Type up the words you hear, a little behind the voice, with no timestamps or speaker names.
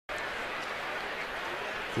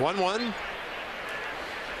1-1.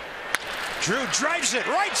 Drew drives it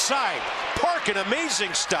right side. Park, an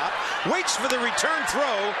amazing stop. Waits for the return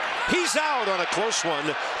throw. He's out on a close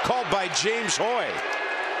one called by James Hoy.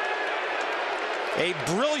 A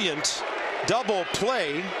brilliant double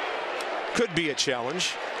play. Could be a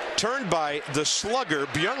challenge. Turned by the slugger,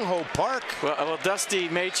 Byung-Ho Park. Well, Dusty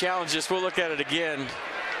may challenge this. We'll look at it again.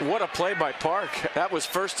 What a play by Park. That was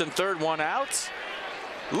first and third, one out.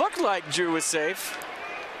 Looked like Drew was safe.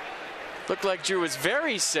 Looked like Drew was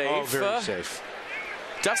very safe. Oh, very safe.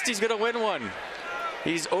 Dusty's going to win one.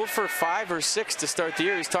 He's 0 for 5 or 6 to start the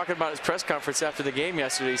year. He's talking about his press conference after the game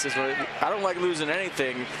yesterday. He says, well, I don't like losing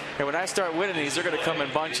anything. And when I start winning these, they're going to come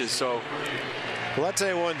in bunches. So, well, I'll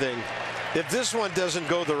tell you one thing. If this one doesn't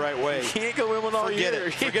go the right way, he ain't going to win one all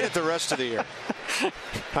year. Forget it the rest of the year.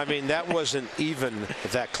 I mean, that wasn't even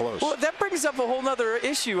that close. Well, that brings up a whole nother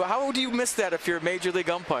issue. How do you miss that if you're a major league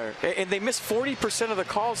umpire? And they missed 40% of the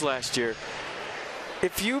calls last year.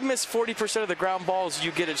 If you miss 40% of the ground balls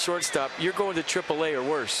you get at shortstop, you're going to AAA or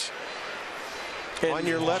worse. And on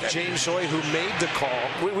your left, James Hoy, who made the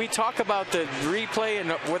call. We talk about the replay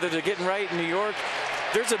and whether they're getting right in New York.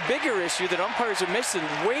 There's a bigger issue that umpires are missing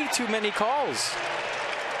way too many calls.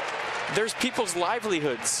 There's people's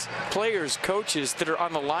livelihoods, players, coaches that are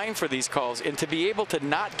on the line for these calls, and to be able to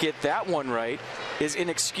not get that one right is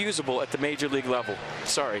inexcusable at the major league level.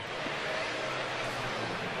 Sorry.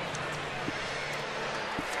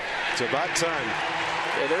 It's about time.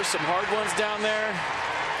 Yeah, there's some hard ones down there.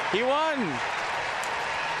 He won.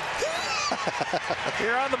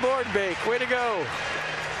 You're on the board, Bake. Way to go.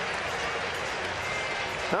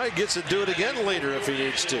 Now he gets to do it again later if he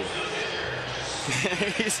needs to.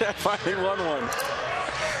 He's finally won one.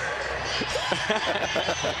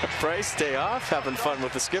 Price, day off, having fun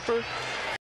with the skipper.